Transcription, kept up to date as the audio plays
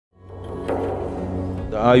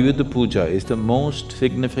Ayudha Pooja is the most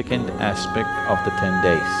significant aspect of the 10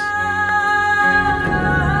 days.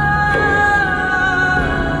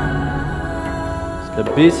 The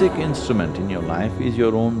basic instrument in your life is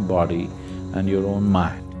your own body and your own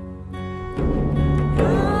mind.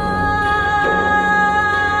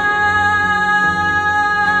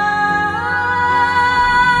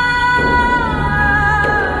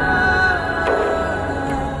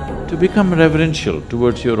 To become reverential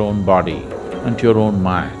towards your own body and your own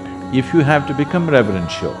mind, if you have to become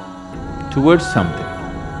reverential towards something,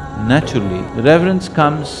 naturally reverence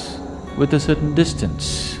comes with a certain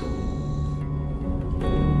distance.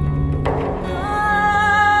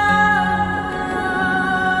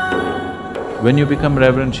 When you become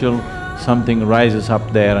reverential, something rises up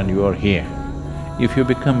there and you are here. If you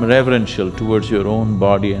become reverential towards your own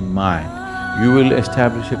body and mind, you will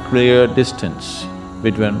establish a clear distance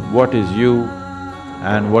between what is you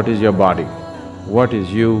and what is your body, what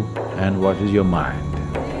is you and what is your mind.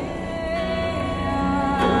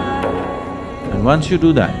 And once you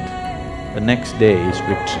do that, the next day is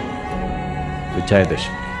victory,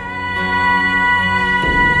 Vijayadashami.